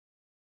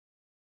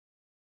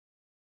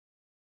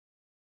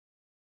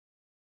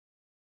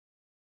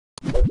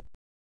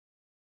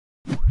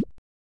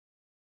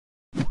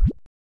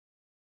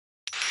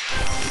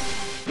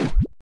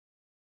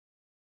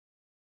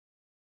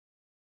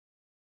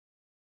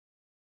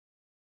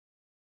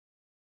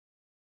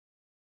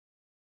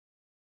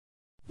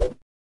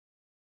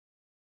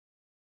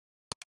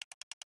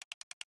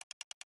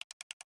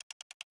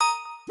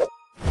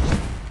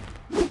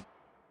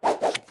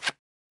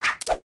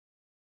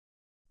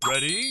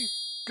Ready,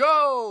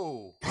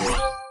 go!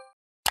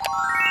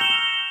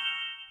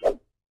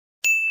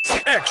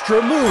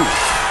 Extra move!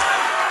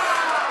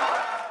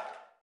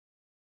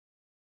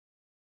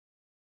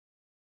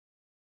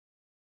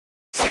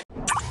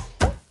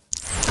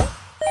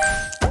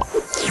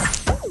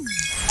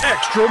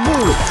 Extra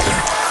move!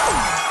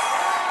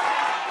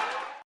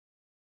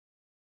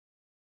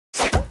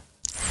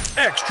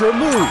 Extra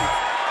move!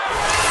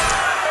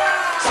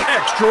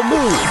 Extra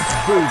move!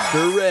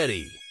 Booster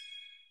ready!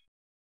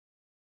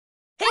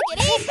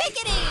 Pickety,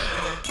 pickety!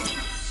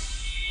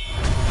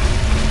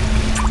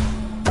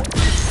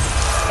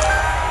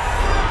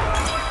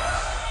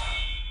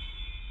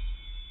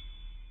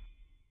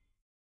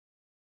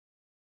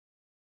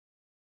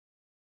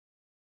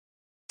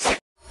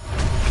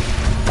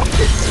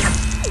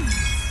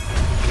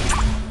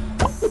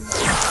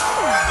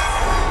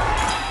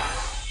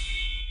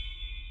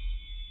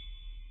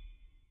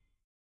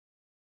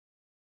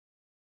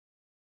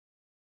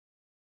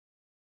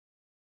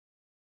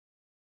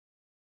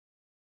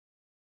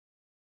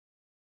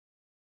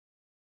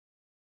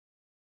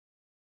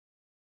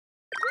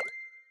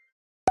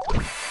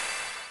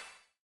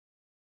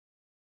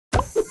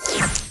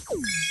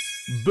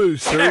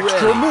 Booster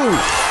Extra ready! move!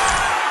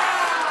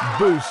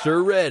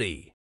 Booster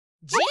ready!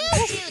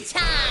 Juju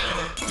time!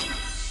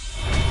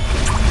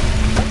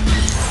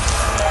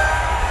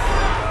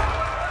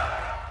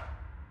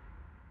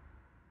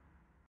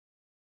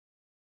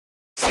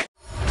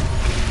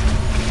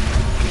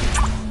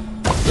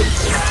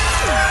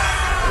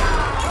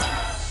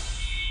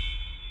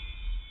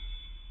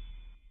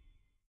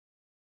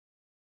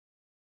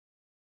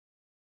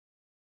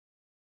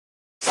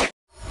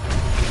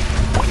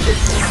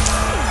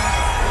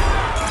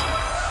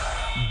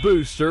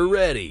 Booster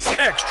ready!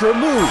 Extra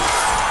move!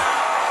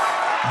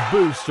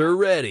 Booster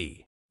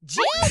ready!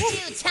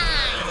 Juju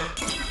time!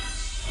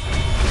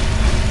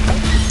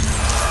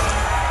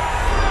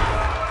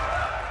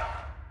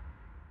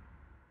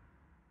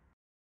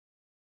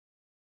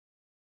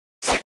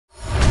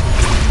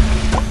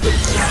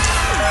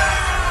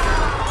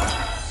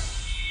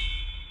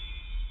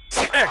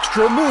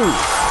 Extra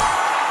move!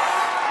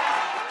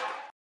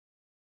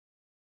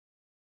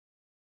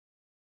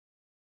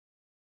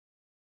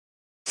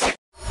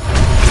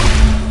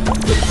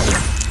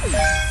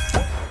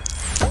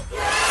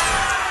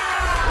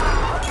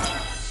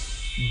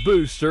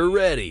 Booster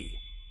ready!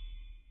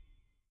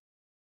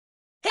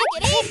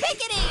 Pickety,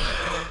 pickety!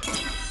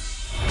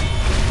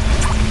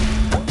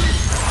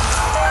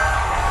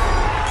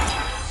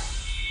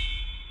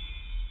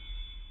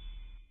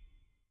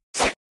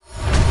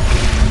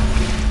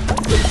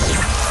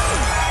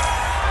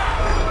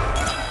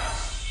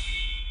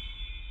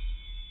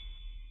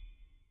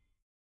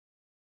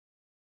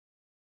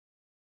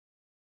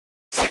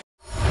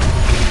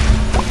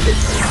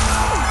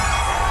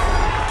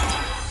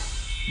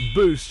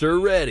 Booster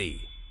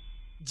ready!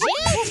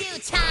 Juju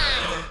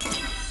time!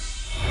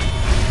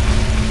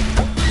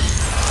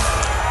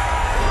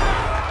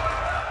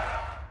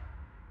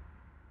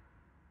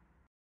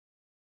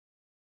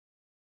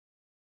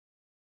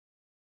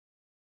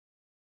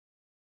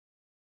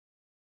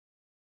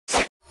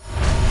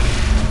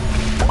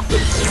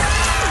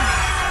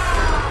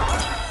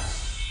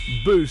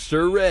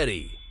 Booster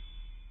ready!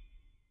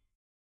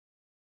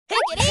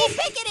 Pickety,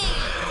 pickety!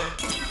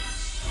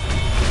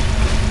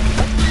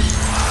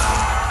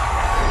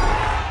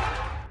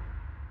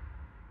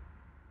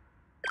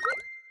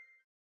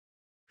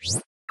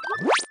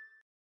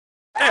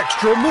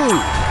 Extra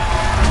move!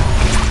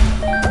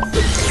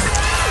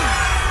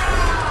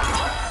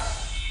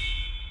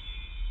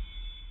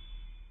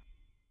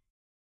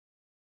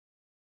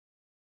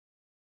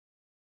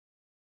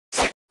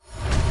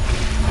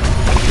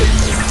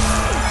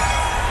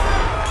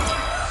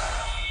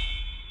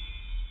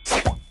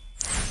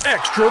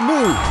 Extra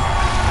move!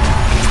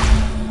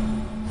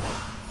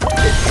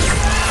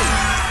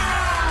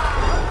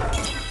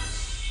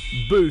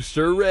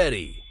 Booster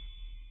ready!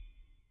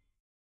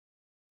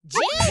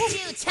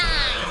 Juju time!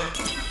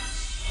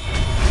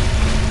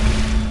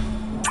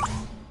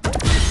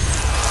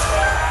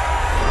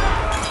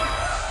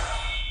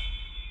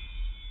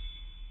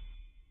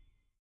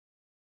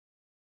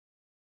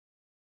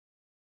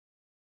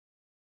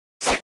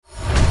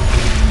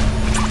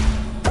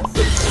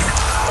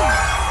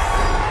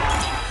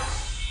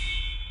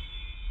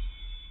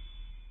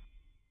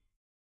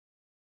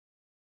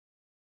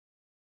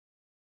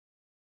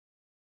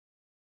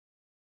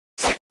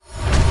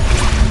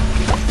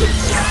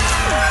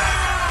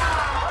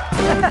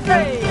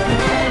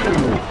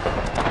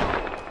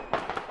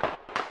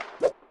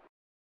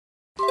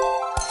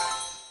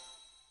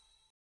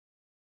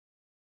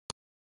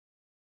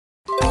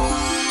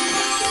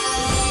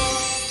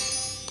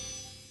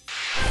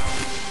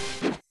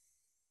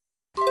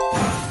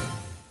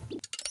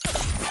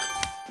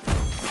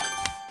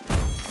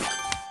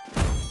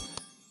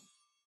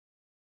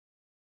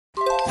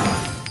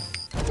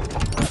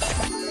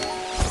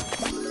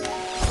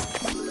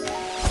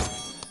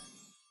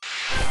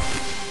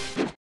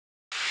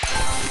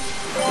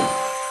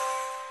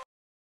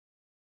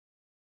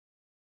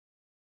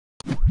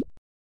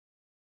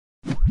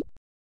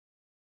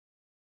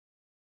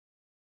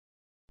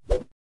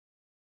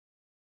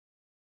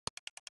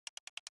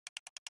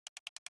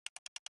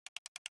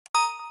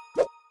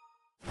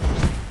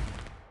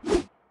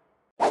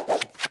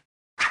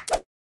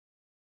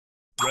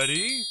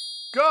 Ready,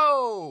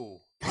 go!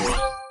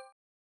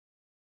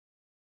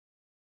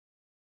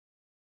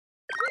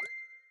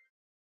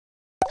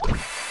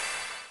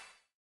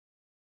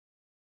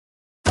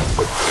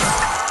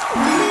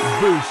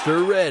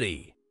 Booster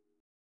ready.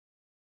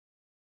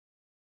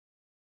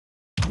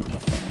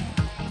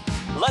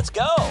 Let's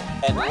go!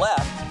 And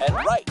left and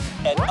right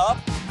and up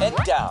and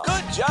down.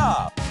 Good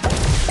job!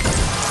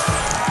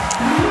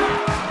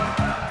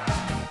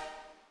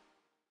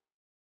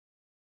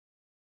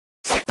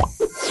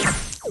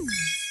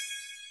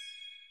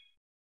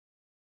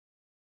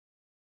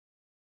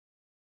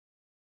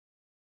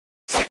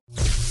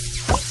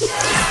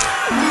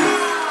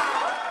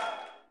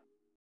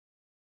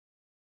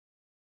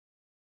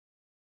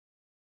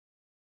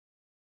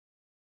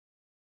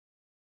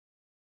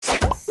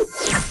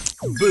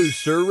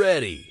 Booster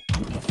ready.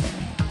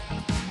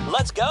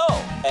 Let's go!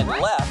 And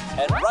left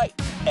and right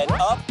and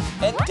up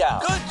and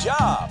down. Good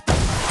job!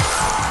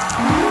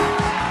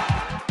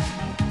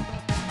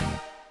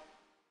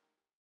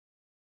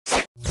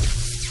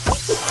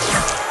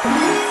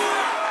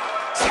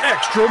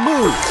 Extra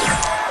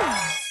move.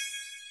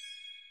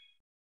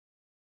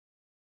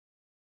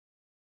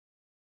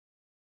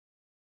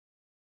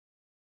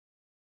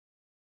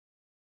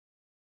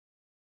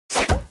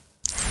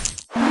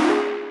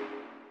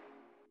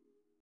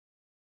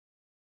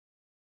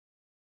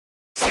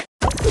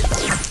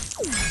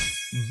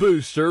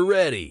 Booster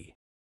ready.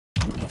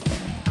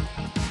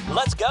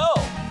 Let's go!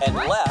 And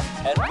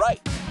left and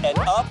right and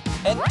up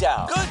and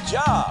down. Good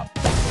job!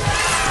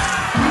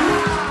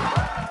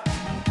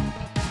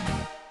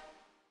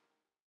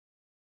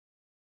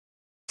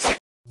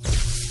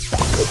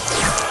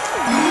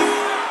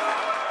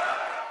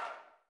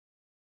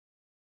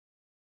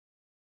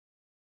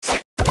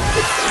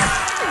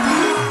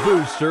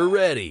 Booster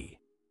ready.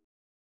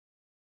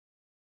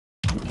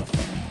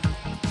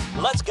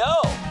 Let's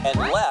go! And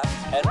left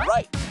and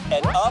right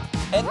and up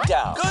and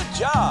down. Good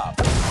job!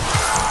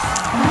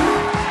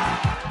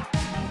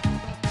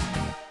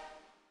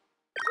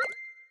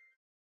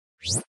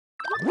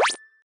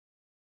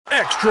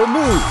 Extra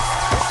move.